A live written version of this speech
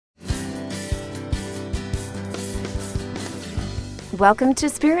Welcome to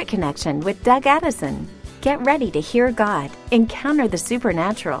Spirit Connection with Doug Addison. Get ready to hear God, encounter the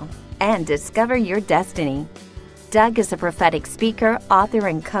supernatural, and discover your destiny. Doug is a prophetic speaker, author,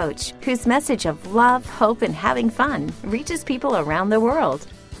 and coach whose message of love, hope, and having fun reaches people around the world.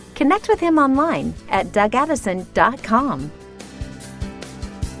 Connect with him online at DougAddison.com.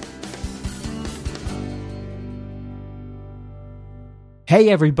 Hey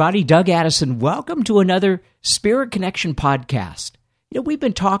everybody, Doug Addison. Welcome to another Spirit Connection podcast. We've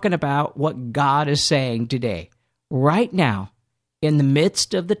been talking about what God is saying today, right now, in the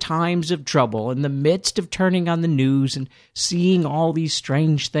midst of the times of trouble, in the midst of turning on the news and seeing all these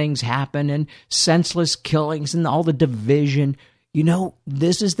strange things happen and senseless killings and all the division.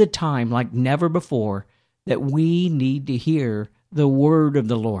 This is the time like never before that we need to hear the word of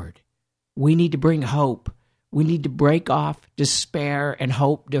the Lord. We need to bring hope. We need to break off despair and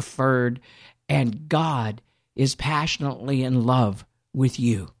hope deferred, and God is passionately in love with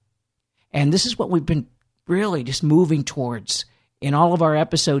you. And this is what we've been really just moving towards in all of our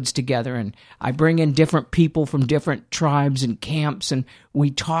episodes together. And I bring in different people from different tribes and camps, and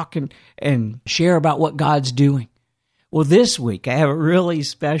we talk and share about what God's doing. Well, this week I have a really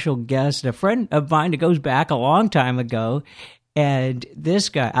special guest, a friend of mine that goes back a long time ago. And this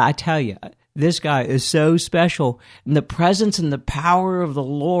guy, I tell you, this guy is so special, and the presence and the power of the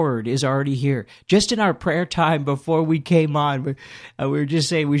Lord is already here. Just in our prayer time before we came on, we were just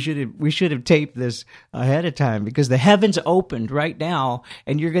saying we should have taped this ahead of time, because the heavens opened right now,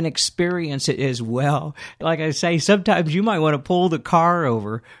 and you're going to experience it as well. Like I say, sometimes you might want to pull the car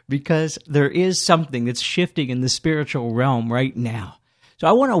over, because there is something that's shifting in the spiritual realm right now. So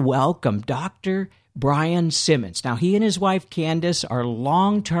I want to welcome Dr. Brian Simmons. Now, he and his wife, Candace, are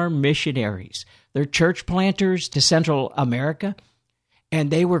long-term missionaries. They're church planters to Central America, and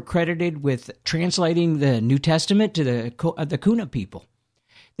they were credited with translating the New Testament to the Kuna people.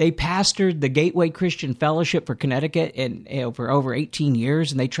 They pastored the Gateway Christian Fellowship for Connecticut for over 18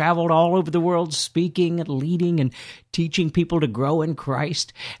 years, and they traveled all over the world speaking and leading and teaching people to grow in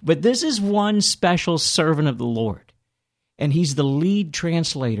Christ. But this is one special servant of the Lord. And he's the lead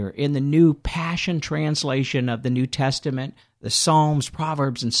translator in the New Passion Translation of the New Testament, the Psalms,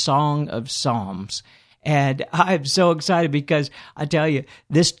 Proverbs, and Song of Psalms. And I'm so excited because I tell you,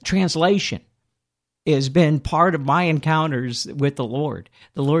 this translation has been part of my encounters with the Lord.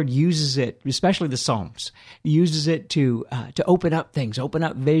 The Lord uses it, especially the Psalms, uses it to open up things, open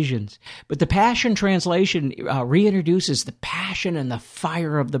up visions. But the Passion Translation reintroduces the passion and the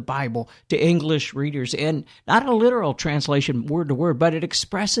fire of the Bible to English readers, and not a literal translation word to word, but it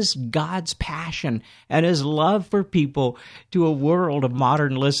expresses God's passion and his love for people to a world of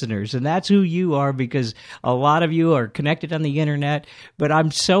modern listeners. And that's who you are, because a lot of you are connected on the internet. But I'm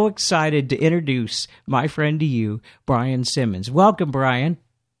so excited to introduce my friend to you, Brian Simmons. Welcome, Brian.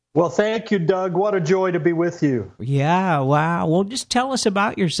 Well, thank you, Doug. What a joy to be with you. Yeah, wow. Well, just tell us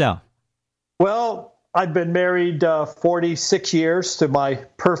about yourself. Well, I've been married 46 years to my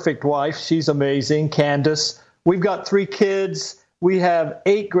perfect wife. She's amazing, Candace. We've got 3 kids. We have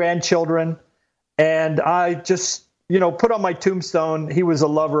 8 grandchildren. And I just, put on my tombstone, he was a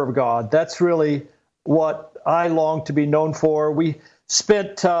lover of God. That's really what I long to be known for. We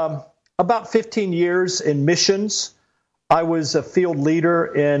spent about 15 years in missions. I was a field leader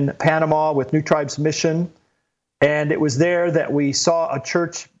in Panama with New Tribes Mission, and it was there that we saw a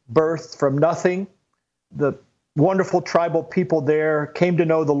church birthed from nothing. The wonderful tribal people there came to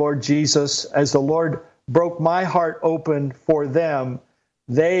know the Lord Jesus. As the Lord broke my heart open for them,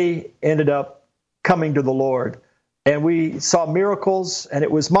 they ended up coming to the Lord. And we saw miracles, and it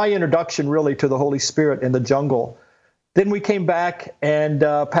was my introduction really to the Holy Spirit in the jungle. Then we came back and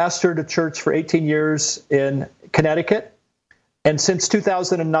pastored a church for 18 years in Connecticut. And since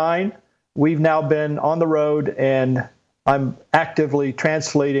 2009, we've now been on the road, and I'm actively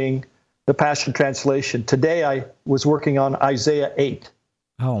translating the Passion Translation. Today, I was working on Isaiah 8.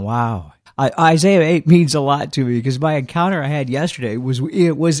 Oh, wow. Isaiah 8 means a lot to me, because my encounter I had yesterday was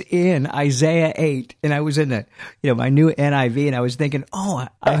in Isaiah 8, and I was in my new NIV, and I was thinking, I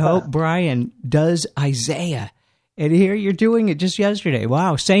hope Brian does Isaiah. And here you're doing it just yesterday.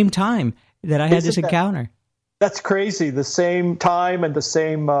 Wow, same time that I had this encounter. That's crazy. The same time and the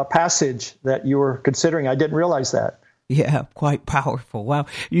same passage that you were considering. I didn't realize that. Yeah, quite powerful. Wow.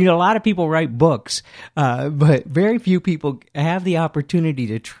 A lot of people write books, but very few people have the opportunity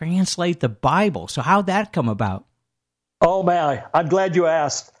to translate the Bible. So how'd that come about? Oh, man, I'm glad you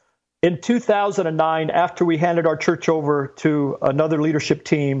asked. In 2009, after we handed our church over to another leadership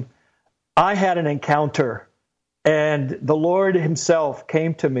team, I had an encounter. And the Lord himself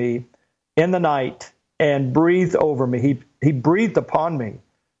came to me in the night and breathed over me. He he breathed upon me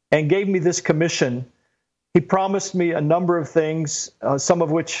and gave me this commission. He promised me a number of things, some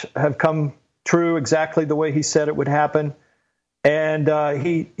of which have come true exactly the way he said it would happen. And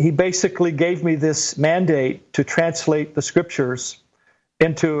he basically gave me this mandate to translate the scriptures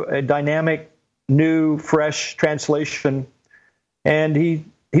into a dynamic, new, fresh translation. And he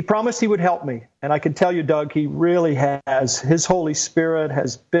promised he would help me. And I can tell you, Doug, he really has. His Holy Spirit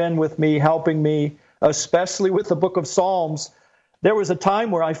has been with me, helping me, especially with the book of Psalms. There was a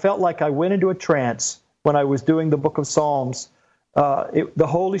time where I felt like I went into a trance when I was doing the book of Psalms. The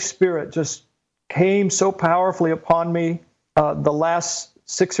Holy Spirit just came so powerfully upon me. The last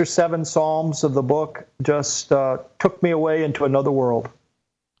 6 or 7 Psalms of the book just took me away into another world.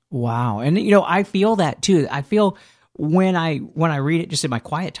 Wow. And, I feel that too. I feel when I read it just in my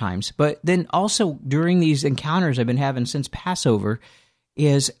quiet times, but then also during these encounters I've been having since Passover,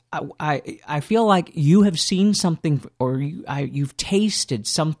 is I feel like you have seen something, or you've tasted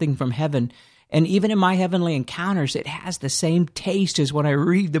something from heaven. And even in my heavenly encounters, it has the same taste as when I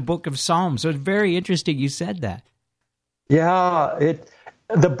read the book of Psalms. So it's very interesting you said that. Yeah,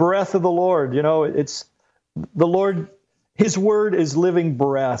 the breath of the Lord, it's the Lord, his word is living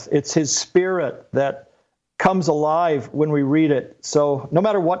breath. It's his spirit that comes alive when we read it. So no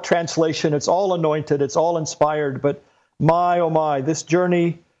matter what translation, it's all anointed, it's all inspired. But my, oh my, this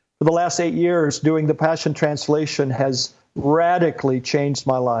journey for the last 8 years doing the Passion Translation has radically changed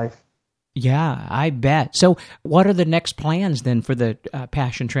my life. Yeah, I bet. So what are the next plans then for the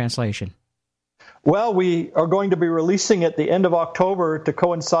Passion Translation? Well, we are going to be releasing it the end of October to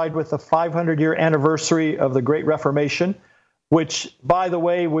coincide with the 500-year anniversary of the Great Reformation, which, by the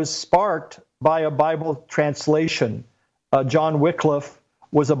way, was sparked by a Bible translation. John Wycliffe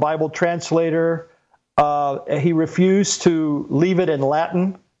was a Bible translator. He refused to leave it in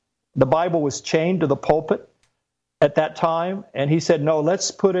Latin. The Bible was chained to the pulpit at that time, and he said, no, let's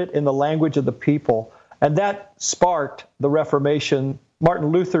put it in the language of the people. And that sparked the Reformation.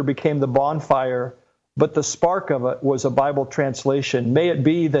 Martin Luther became the bonfire, but the spark of it was a Bible translation. May it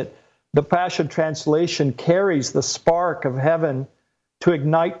be that the Passion Translation carries the spark of heaven to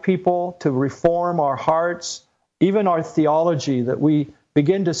ignite people, to reform our hearts, even our theology, that we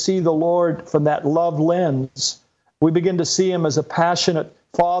begin to see the Lord from that love lens. We begin to see him as a passionate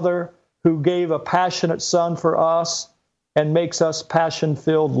Father who gave a passionate Son for us and makes us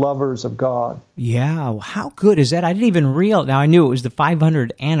passion-filled lovers of God. Yeah, well, how good is that? I didn't even realize. Now, I knew it was the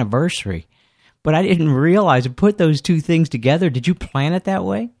 500th anniversary, but I didn't realize to put those two things together. Did you plan it that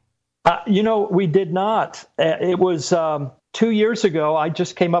way? We did not. It was 2 years ago. I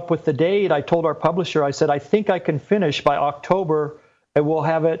just came up with the date. I told our publisher, I said, I think I can finish by October, and we'll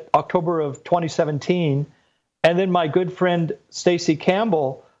have it October of 2017. And then my good friend Stacy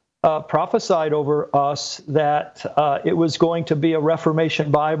Campbell prophesied over us that it was going to be a Reformation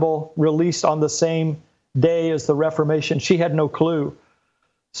Bible released on the same day as the Reformation. She had no clue.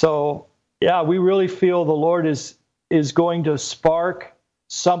 So, yeah, we really feel the Lord is going to spark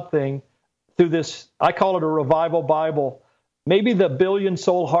something through this. I call it a revival Bible. Maybe the billion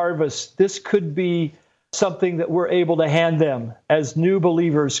soul harvest, this could be something that we're able to hand them as new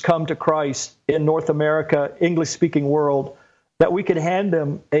believers come to Christ in North America, English-speaking world, that we could hand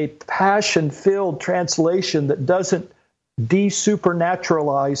them a passion-filled translation that doesn't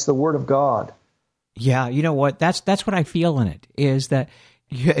de-supernaturalize the Word of God. Yeah, you know what? That's what I feel in it, is that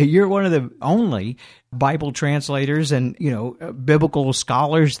you're one of the only Bible translators and, biblical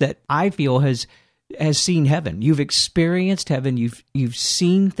scholars that I feel has seen heaven. You've experienced heaven. You've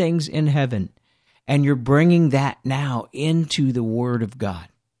seen things in heaven, and you're bringing that now into the Word of God.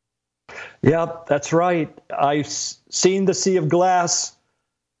 Yeah, that's right. I've seen the sea of glass.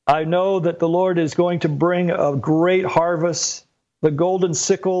 I know that the Lord is going to bring a great harvest. The golden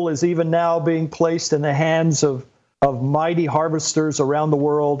sickle is even now being placed in the hands of mighty harvesters around the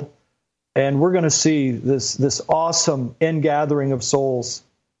world. And we're going to see this awesome ingathering of souls.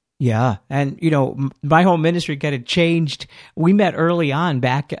 Yeah. And, my whole ministry kind of changed. We met early on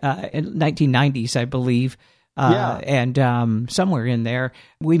back in 1990s, I believe. And somewhere in there,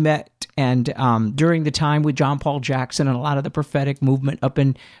 we met. And during the time with John Paul Jackson and a lot of the prophetic movement up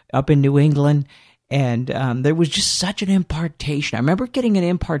in New England, and there was just such an impartation. I remember getting an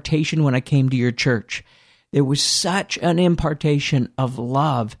impartation when I came to your church. There was such an impartation of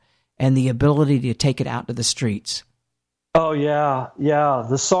love and the ability to take it out to the streets. Oh, yeah.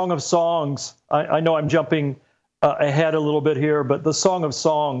 The Song of Songs. I know I'm jumping ahead a little bit here, but the Song of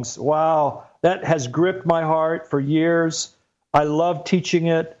Songs, wow, that has gripped my heart for years. I love teaching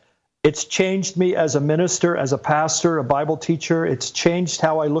it. It's changed me as a minister, as a pastor, a Bible teacher. It's changed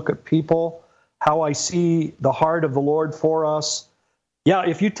how I look at people, how I see the heart of the Lord for us. Yeah,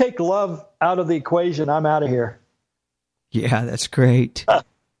 if you take love out of the equation, I'm out of here. Yeah, that's great.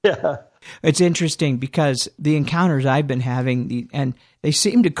 Yeah. It's interesting because the encounters I've been having, and they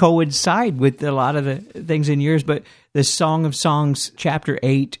seem to coincide with a lot of the things in yours, but the Song of Songs, chapter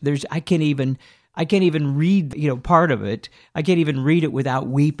 8, I can't even read, part of it. I can't even read it without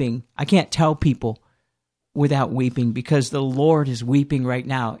weeping. I can't tell people without weeping because the Lord is weeping right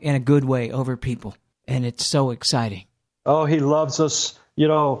now in a good way over people. And it's so exciting. Oh, he loves us.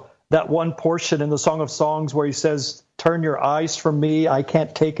 That one portion in the Song of Songs where he says, "Turn your eyes from me. I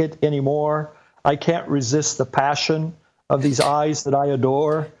can't take it anymore. I can't resist the passion of these eyes that I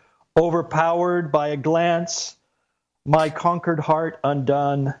adore. Overpowered by a glance, my conquered heart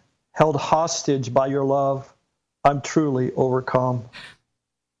undone, held hostage by your love, I'm truly overcome."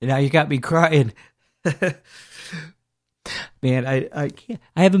 Now you got me crying. Man, I can't.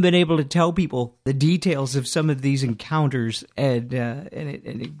 I haven't been able to tell people the details of some of these encounters, and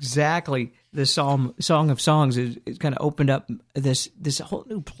exactly the Song of Songs is kind of opened up this whole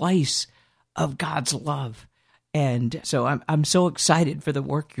new place of God's love, and so I'm so excited for the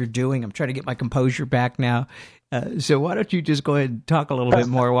work you're doing. I'm trying to get my composure back now. So why don't you just go ahead and talk a little bit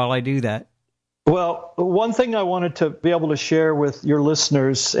more while I do that? Well, one thing I wanted to be able to share with your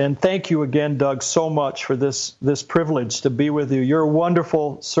listeners, and thank you again, Doug, so much for this privilege to be with you. You're a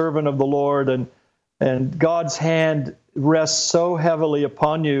wonderful servant of the Lord, and God's hand rests so heavily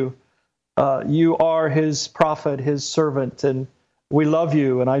upon you. You are his prophet, his servant, and we love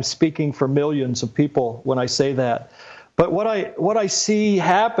you, and I'm speaking for millions of people when I say that. But what I see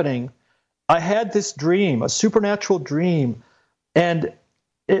happening, I had this dream, a supernatural dream, and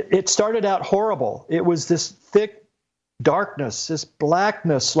it started out horrible. It was this thick darkness, this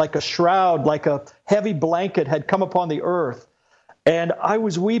blackness, like a shroud, like a heavy blanket had come upon the earth. And I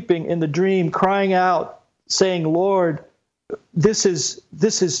was weeping in the dream, crying out, saying, "Lord, this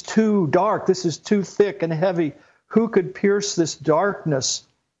is too dark. This is too thick and heavy. Who could pierce this darkness?"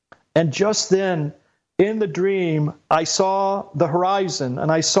 And just then, in the dream, I saw the horizon,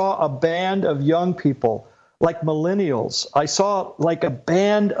 and I saw a band of young people, like millennials. I saw like a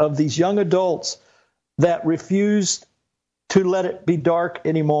band of these young adults that refused to let it be dark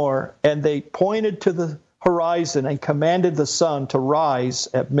anymore. And they pointed to the horizon and commanded the sun to rise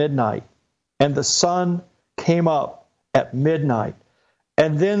at midnight. And the sun came up at midnight.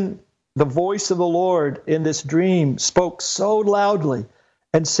 And then the voice of the Lord in this dream spoke so loudly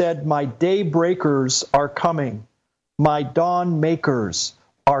and said, "My day breakers are coming. My dawn makers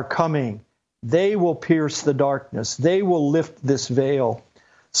are coming. They will pierce the darkness. They will lift this veil."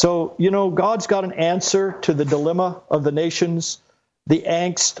 So, God's got an answer to the dilemma of the nations, the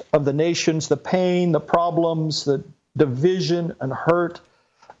angst of the nations, the pain, the problems, the division and hurt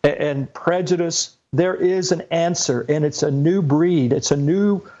and prejudice. There is an answer, and it's a new breed. It's a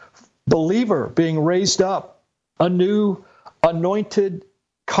new believer being raised up, a new anointed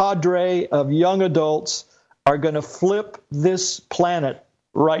cadre of young adults are going to flip this planet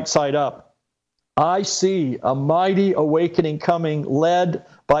right side up. I see a mighty awakening coming, led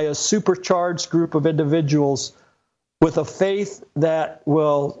by a supercharged group of individuals with a faith that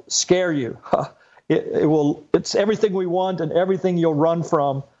will scare you. It's everything we want and everything you'll run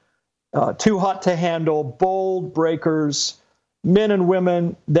from. Too hot to handle, bold breakers, men and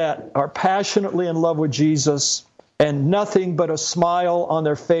women that are passionately in love with Jesus, and nothing but a smile on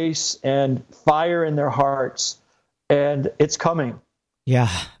their face and fire in their hearts. And it's coming. Yeah,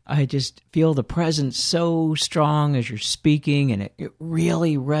 I just feel the presence so strong as you're speaking, and it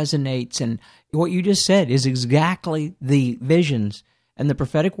really resonates. And what you just said is exactly the visions and the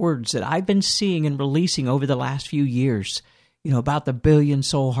prophetic words that I've been seeing and releasing over the last few years, about the billion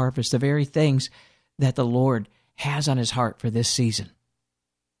soul harvest, the very things that the Lord has on his heart for this season.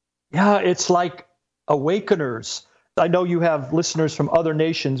 Yeah, it's like awakeners. I know you have listeners from other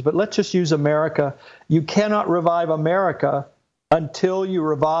nations, but let's just use America. You cannot revive America until you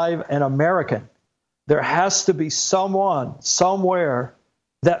revive an American. There has to be someone, somewhere,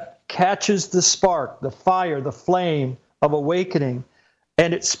 that catches the spark, the fire, the flame of awakening,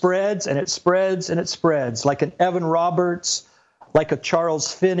 and it spreads, and it spreads, and it spreads, like an Evan Roberts, like a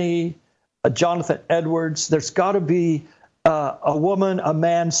Charles Finney, a Jonathan Edwards. There's got to be a woman, a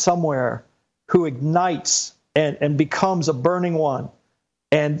man somewhere who ignites and becomes a burning one,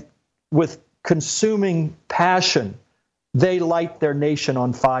 and with consuming passion, they light their nation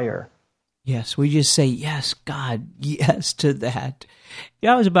on fire. Yes, we just say, yes, God, yes to that.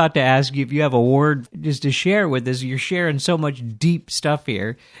 Yeah, I was about to ask you if you have a word just to share with us. You're sharing so much deep stuff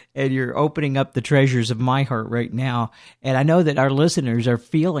here, and you're opening up the treasures of my heart right now. And I know that our listeners are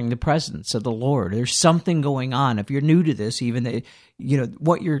feeling the presence of the Lord. There's something going on. If you're new to this, even that,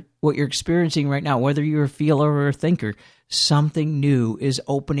 what you're experiencing right now, whether you're a feeler or a thinker, something new is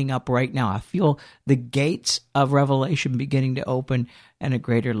opening up right now. I feel the gates of revelation beginning to open at a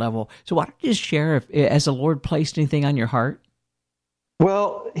greater level. So why don't you just share if has the Lord placed anything on your heart?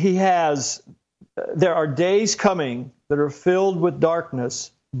 Well, he has. There are days coming that are filled with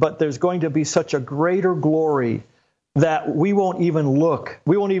darkness, but there's going to be such a greater glory that we won't even look.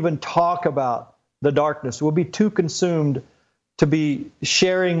 We won't even talk about the darkness. We'll be too consumed to be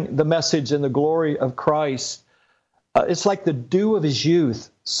sharing the message and the glory of Christ. It's like the dew of his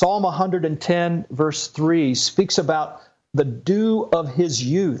youth. Psalm 110, verse 3, speaks about the dew of his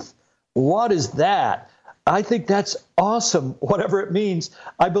youth. What is that? I think that's awesome, whatever it means.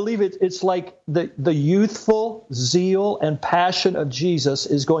 I believe it's like the youthful zeal and passion of Jesus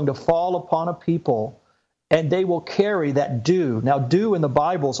is going to fall upon a people, and they will carry that dew. Now, dew in the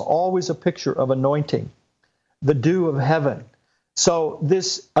Bible is always a picture of anointing, the dew of heaven. So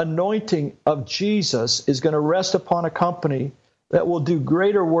this anointing of Jesus is going to rest upon a company that will do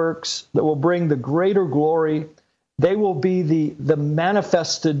greater works, that will bring the greater glory. They will be the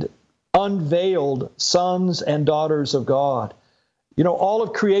manifested, unveiled sons and daughters of God. All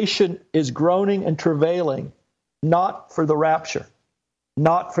of creation is groaning and travailing, not for the rapture,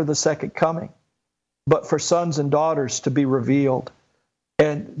 not for the second coming, but for sons and daughters to be revealed.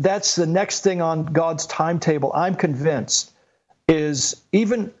 And that's the next thing on God's timetable, I'm convinced, is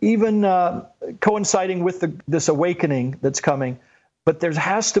even coinciding with this awakening that's coming, but there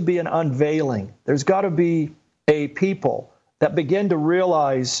has to be an unveiling. There's got to be a people that begin to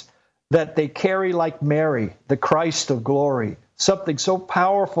realize that they carry like Mary, the Christ of glory. Something so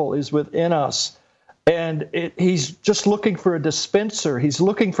powerful is within us. And he's just looking for a dispenser. He's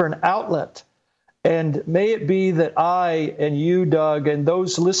looking for an outlet. And may it be that I and you, Doug, and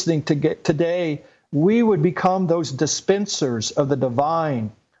those listening today, we would become those dispensers of the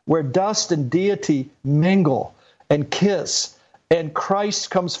divine, where dust and deity mingle and kiss, and Christ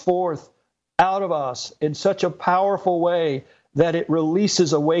comes forth out of us in such a powerful way that it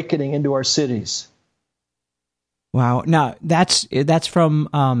releases awakening into our cities. Wow. Now, that's from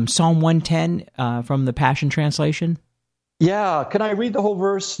Psalm 110 from the Passion Translation? Yeah. Can I read the whole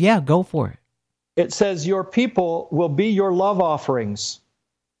verse? Yeah, go for it. It says, "Your people will be your love offerings,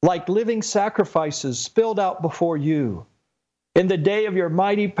 like living sacrifices spilled out before you. In the day of your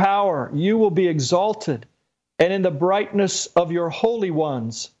mighty power, you will be exalted, and in the brightness of your holy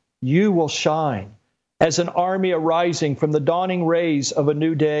ones, you will shine, as an army arising from the dawning rays of a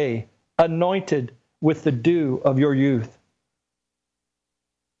new day, anointed with the dew of your youth."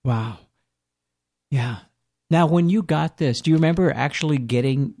 Wow. Yeah. Now, when you got this, do you remember actually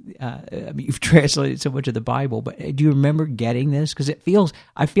getting, you've translated so much of the Bible, but do you remember getting this? Because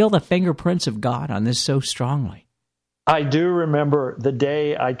I feel the fingerprints of God on this so strongly. I do remember the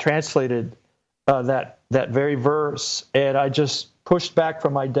day I translated that very verse, and I just pushed back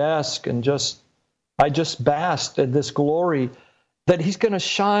from my desk and I just basked in this glory that he's going to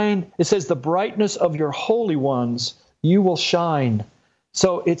shine. It says, the brightness of your holy ones, you will shine.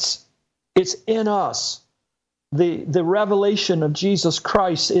 So it's in us. The revelation of Jesus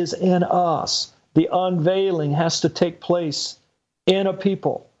Christ is in us. The unveiling has to take place in a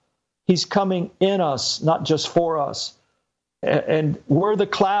people. He's coming in us, not just for us. And we're the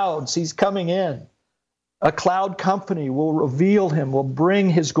clouds. He's coming in. A cloud company will reveal him, will bring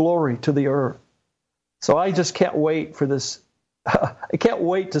his glory to the earth. So I just can't wait for this. I can't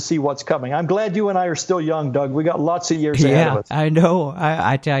wait to see what's coming. I'm glad you and I are still young, Doug. We got lots of years ahead of us. Yeah, I know.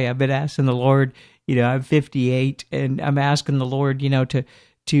 I tell you, I've been asking the Lord, I'm 58, and I'm asking the Lord,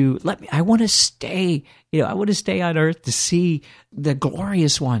 to let me, I want to stay, I want to stay on earth to see the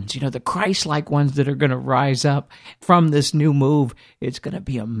glorious ones, the Christ-like ones that are going to rise up from this new move. It's going to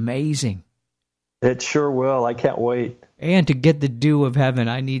be amazing. It sure will. I can't wait. And to get the dew of heaven,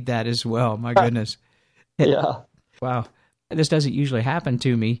 I need that as well. My goodness. Yeah. Wow. This doesn't usually happen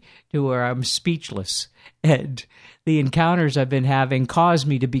to me, to where I'm speechless. And the encounters I've been having cause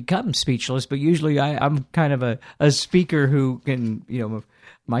me to become speechless, but usually I'm kind of a speaker who can,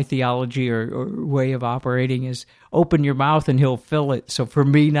 my theology or way of operating is open your mouth and he'll fill it. So for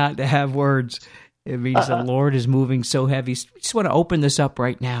me not to have words, it means the Lord is moving so heavy. I just want to open this up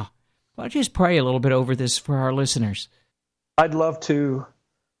right now. Why don't you just pray a little bit over this for our listeners? I'd love to.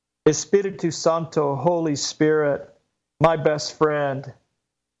 Espiritu Santo, Holy Spirit, my best friend,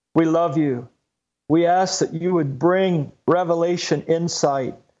 We love you. We ask that you would bring revelation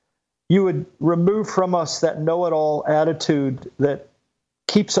insight. You would remove from us that know-it-all attitude that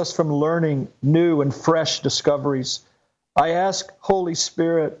keeps us from learning new and fresh discoveries. I ask, Holy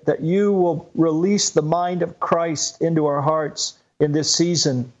Spirit, that you will release the mind of Christ into our hearts in this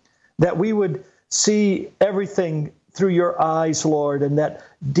season, that we would see everything through your eyes, Lord, and that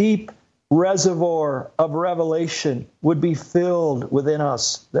deep reservoir of revelation would be filled within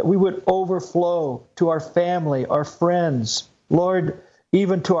us, that we would overflow to our family, our friends, Lord,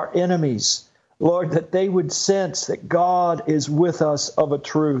 even to our enemies, Lord, that they would sense that God is with us of a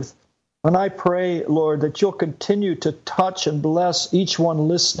truth. And I pray, Lord, that you'll continue to touch and bless each one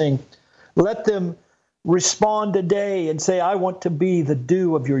listening. Let them respond today and say, I want to be the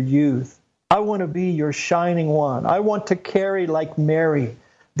dew of your youth. I want to be your shining one. I want to carry like Mary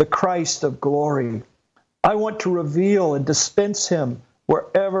the Christ of glory. I want to reveal and dispense him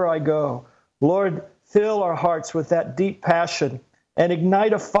wherever I go. Lord, fill our hearts with that deep passion and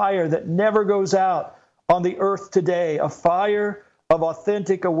ignite a fire that never goes out on the earth today, a fire of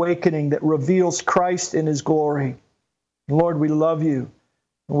authentic awakening that reveals Christ in his glory. Lord, we love you.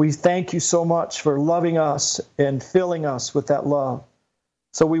 We thank you so much for loving us and filling us with that love.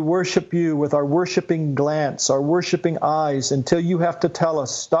 So we worship you with our worshiping glance, our worshiping eyes, until you have to tell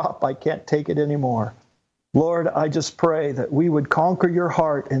us, stop, I can't take it anymore. Lord, I just pray that we would conquer your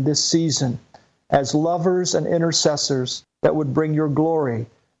heart in this season as lovers and intercessors that would bring your glory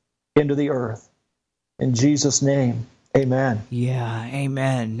into the earth. In Jesus' name, amen. Yeah,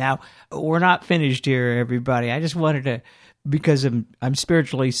 amen. Now, we're not finished here, everybody. I just wanted to, because I'm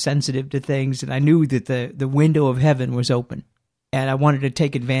spiritually sensitive to things, and I knew that the window of heaven was open. And I wanted to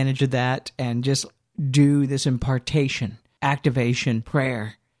take advantage of that and just do this impartation, activation,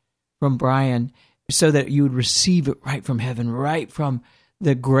 prayer from Brian so that you would receive it right from heaven, right from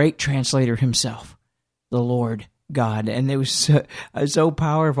the great translator himself, the Lord God. And it was so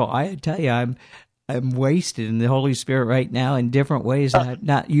powerful. I tell you, I'm wasted in the Holy Spirit right now in different ways,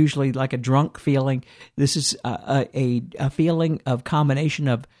 not usually like a drunk feeling. This is a feeling of combination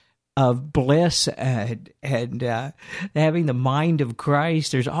of bliss and having the mind of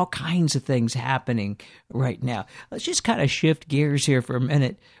Christ. There's all kinds of things happening right now. Let's just kind of shift gears here for a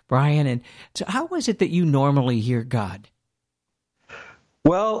minute, Brian. And so how is it that you normally hear God?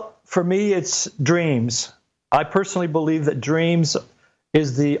 Well, for me, it's dreams. I personally believe that dreams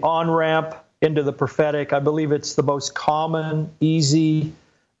is the on-ramp into the prophetic. I believe it's the most common, easy,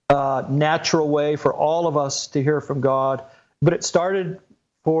 natural way for all of us to hear from God. But it started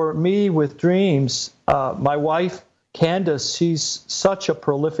for me with dreams. My wife, Candace, she's such a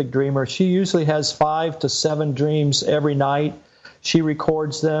prolific dreamer. She usually has 5 to 7 dreams every night. She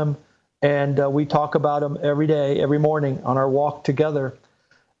records them, and we talk about them every day, every morning on our walk together.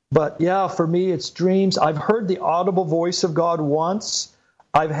 But yeah, for me, it's dreams. I've heard the audible voice of God once.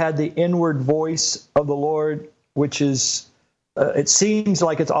 I've had the inward voice of the Lord, which is, it seems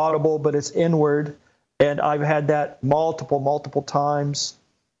like it's audible, but it's inward. And I've had that multiple times.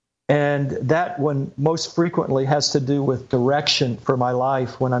 And that one most frequently has to do with direction for my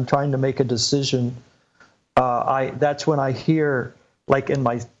life. When I'm trying to make a decision, that's when I hear, like in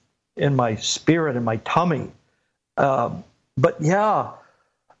my spirit, in my tummy. But yeah,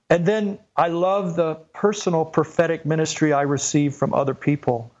 and then I love the personal prophetic ministry I receive from other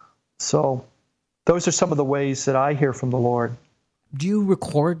people. So those are some of the ways that I hear from the Lord. Do you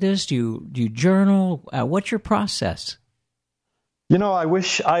record this? Do you journal? What's your process? You know, I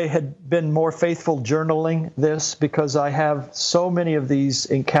wish I had been more faithful journaling this, because I have so many of these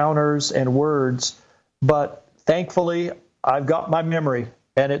encounters and words, but thankfully I've got my memory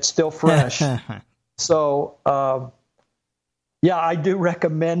and it's still fresh. So, yeah, I do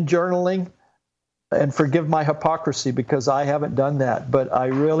recommend journaling, and forgive my hypocrisy because I haven't done that, but I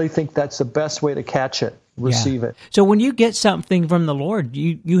really think that's the best way to catch it, receive it. So when you get something from the Lord,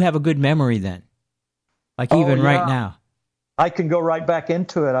 you have a good memory then, like even right now. I can go right back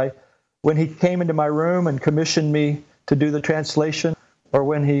into it. When he came into my room and commissioned me to do the translation, or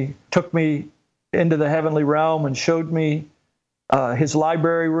when he took me into the heavenly realm and showed me his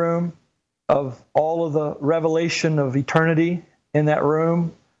library room of all of the revelation of eternity in that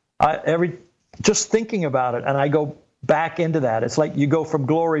room, just thinking about it, and I go back into that. It's like you go from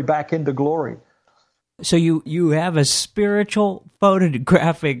glory back into glory. So you have a spiritual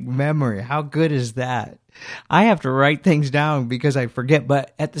photographic memory. How good is that? I have to write things down because I forget,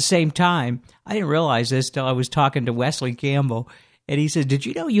 but at the same time, I didn't realize this till I was talking to Wesley Campbell, And he said, "Did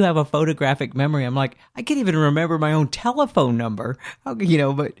you know you have a photographic memory?" I'm like, I can't even remember my own telephone number.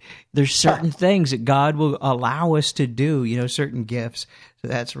 But there's certain things that God will allow us to do, certain gifts. So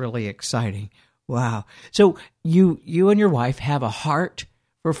that's really exciting. Wow. So you and your wife have a heart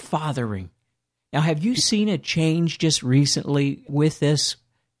for fathering. Now, have you seen a change just recently with this?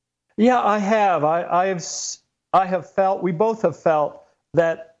 Yeah, I have. I have felt, we both have felt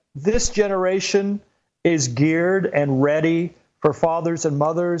that this generation is geared and ready for fathers and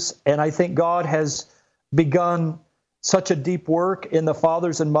mothers. And I think God has begun such a deep work in the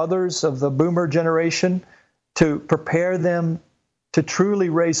fathers and mothers of the boomer generation to prepare them to truly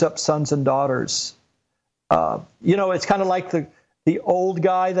raise up sons and daughters. It's kind of like the old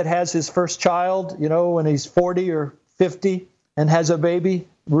guy that has his first child, when he's 40 or 50 and has a baby,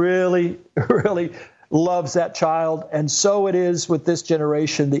 really, really loves that child. And so it is with this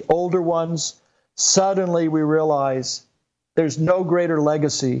generation. The older ones, suddenly we realize there's no greater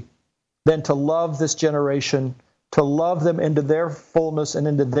legacy than to love this generation, to love them into their fullness and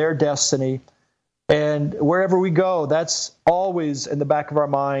into their destiny. And wherever we go, that's always in the back of our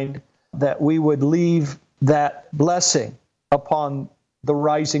mind, that we would leave that blessing upon the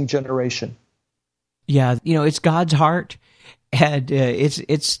rising generation. Yeah, it's God's heart, and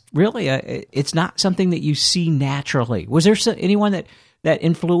it's really it's not something that you see naturally. Was there anyone that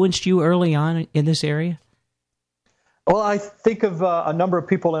influenced you early on in this area? Well, I think of a number of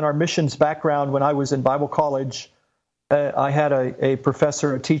people in our missions background. When I was in Bible college, I had a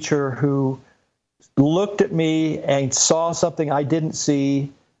professor, a teacher who looked at me and saw something I didn't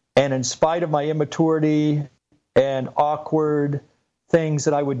see, and in spite of my immaturity and awkward things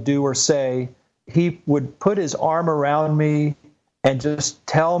that I would do or say, he would put his arm around me and just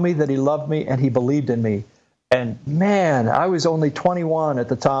tell me that he loved me and he believed in me. And man, I was only 21 at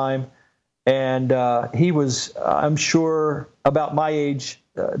the time, and he was, I'm sure, about my age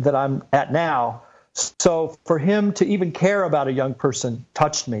that I'm at now. So for him to even care about a young person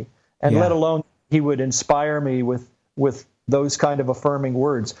touched me, and let alone he would inspire me with those kind of affirming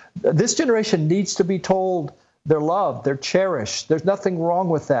words. This generation needs to be told they're loved, they're cherished. There's nothing wrong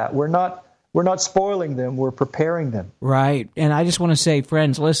with that. We're not spoiling them, we're preparing them. Right. And I just want to say,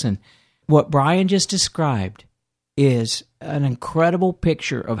 friends, listen, what Brian just described is an incredible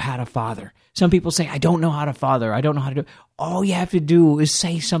picture of how to father. Some people say, I don't know how to father. I don't know how to do it. All you have to do is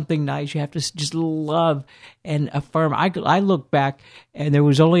say something nice. You have to just love and affirm. I look back, and there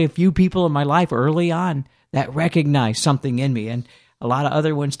was only a few people in my life early on that recognized something in me. And a lot of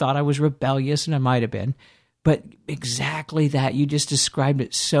other ones thought I was rebellious, and I might have been. But exactly that. You just described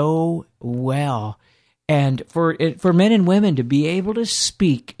it so well. And for men and women to be able to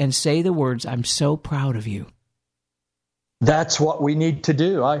speak and say the words, I'm so proud of you. That's what we need to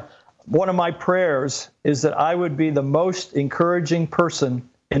do. One of my prayers is that I would be the most encouraging person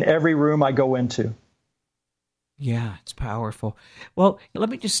in every room I go into. Yeah, it's powerful. Well, let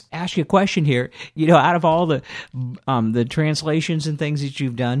me just ask you a question here. Out of all the translations and things that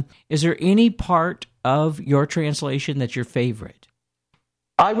you've done, is there any part of your translation that's your favorite?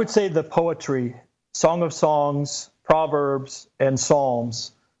 I would say the poetry, Song of Songs, Proverbs, and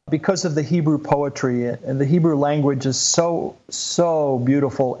Psalms, because of the Hebrew poetry, and the Hebrew language is so, so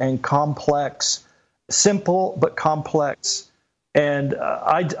beautiful and complex, simple but complex. And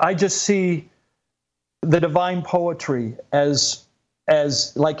I just see the divine poetry as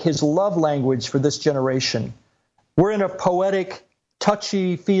like his love language for this generation. We're in a poetic,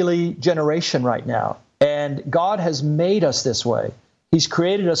 touchy-feely generation right now, and God has made us this way. He's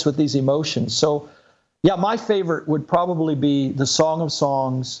created us with these emotions. So, yeah, my favorite would probably be the Song of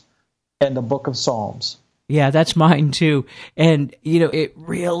Songs and the Book of Psalms. Yeah, that's mine too. And, it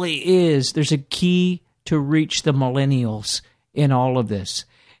really is. There's a key to reach the millennials in all of this.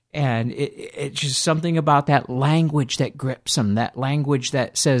 And it's just something about that language that grips them, that language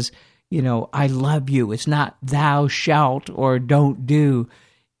that says, I love you. It's not thou shalt or don't do.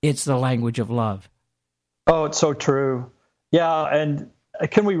 It's the language of love. Oh, it's so true. Yeah, and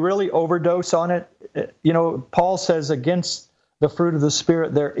can we really overdose on it? Paul says against the fruit of the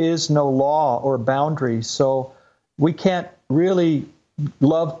Spirit, there is no law or boundary. So we can't really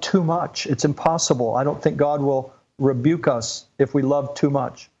love too much. It's impossible. I don't think God will rebuke us if we love too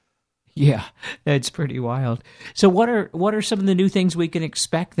much. Yeah, that's pretty wild. So what are some of the new things we can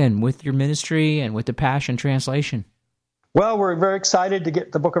expect then with your ministry and with the Passion Translation? Well, we're very excited to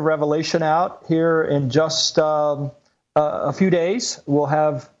get the book of Revelation out here in just a few days. We'll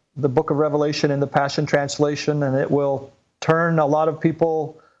have the book of Revelation in the Passion Translation, and it will turn a lot of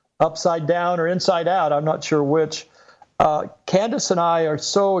people upside down or inside out. I'm not sure which. Candace and I are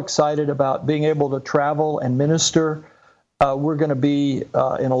so excited about being able to travel and minister We're going to be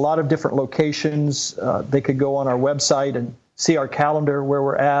in a lot of different locations. They could go on our website and see our calendar where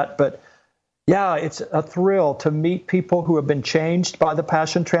we're at. But yeah, it's a thrill to meet people who have been changed by the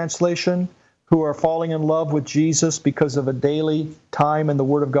Passion Translation, who are falling in love with Jesus because of a daily time in the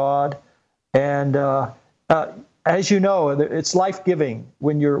Word of God. And as you know, it's life-giving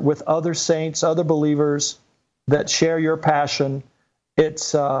when you're with other saints, other believers that share your passion.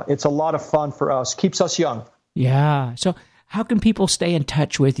 It's a lot of fun for us. Keeps us young. Yeah. So how can people stay in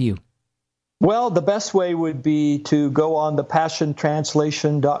touch with you? Well, the best way would be to go on the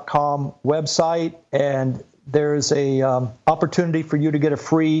PassionTranslation.com website, and there's a opportunity for you to get a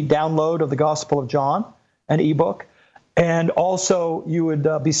free download of the Gospel of John, an ebook. And also, you would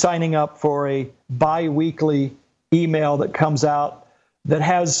be signing up for a bi-weekly email that comes out that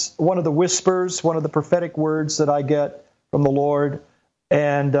has one of the whispers, one of the prophetic words that I get from the Lord,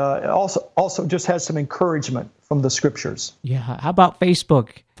 and also just has some encouragement from the Scriptures. Yeah. How about Facebook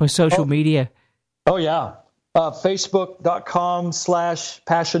for social media? Oh, yeah.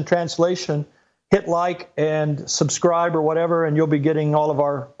 Facebook.com/Passion Translation. Hit like and subscribe or whatever, and you'll be getting all of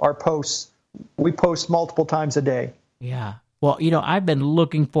our posts. We post multiple times a day. Yeah. Well, I've been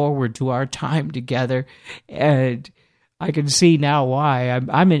looking forward to our time together, and I can see now why.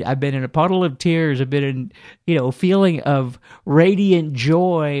 I've been in a puddle of tears. I've been in, feeling of radiant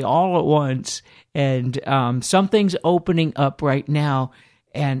joy all at once, and something's opening up right now.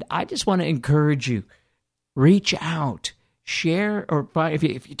 And I just want to encourage you, reach out, share, or if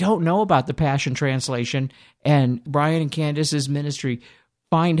you don't know about the Passion Translation and Brian and Candace's ministry,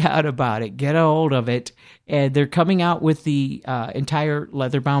 find out about it, get a hold of it. And they're coming out with the entire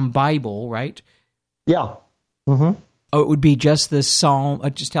leather-bound Bible, right? Yeah. Mm-hmm. Oh, it would be just the Psalm.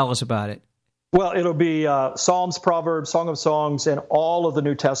 Just tell us about it. Well, it'll be Psalms, Proverbs, Song of Songs, and all of the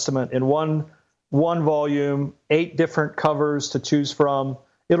New Testament in one volume, 8 different covers to choose from.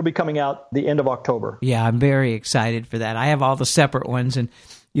 It'll be coming out the end of October. Yeah, I'm very excited for that. I have all the separate ones, and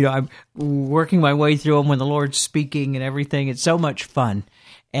I'm working my way through them when the Lord's speaking and everything. It's so much fun.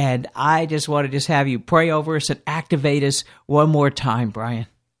 And I just want to have you pray over us and activate us one more time, Brian.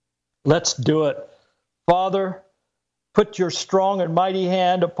 Let's do it. Father, put your strong and mighty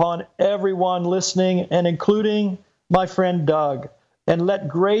hand upon everyone listening, and including my friend Doug, and let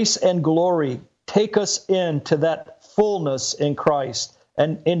grace and glory take us into that fullness in Christ,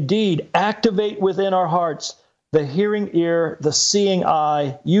 and indeed activate within our hearts the hearing ear, the seeing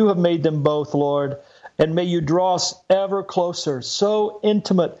eye. You have made them both, Lord, and may you draw us ever closer, so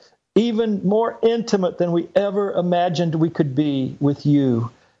intimate, even more intimate than we ever imagined we could be with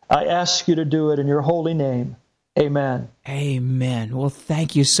you. I ask you to do it in your holy name. Amen. Amen. Well,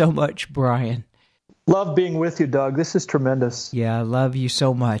 thank you so much, Brian. Love being with you, Doug. This is tremendous. Yeah, I love you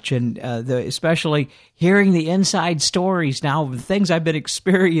so much. And especially hearing the inside stories now of the things I've been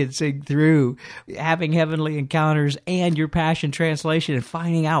experiencing through having heavenly encounters and your Passion Translation, and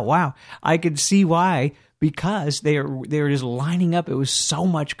finding out, wow, I could see why, because they're just lining up. It was so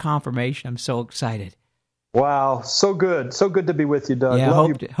much confirmation. I'm so excited. Wow, so good. So good to be with you, Doug. Yeah,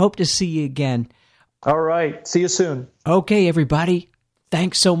 hope to see you again. All right. See you soon. Okay, everybody.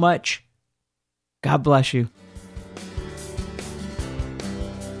 Thanks so much. God bless you.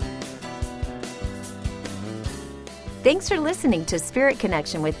 Thanks for listening to Spirit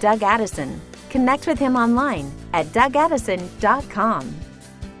Connection with Doug Addison. Connect with him online at DougAddison.com.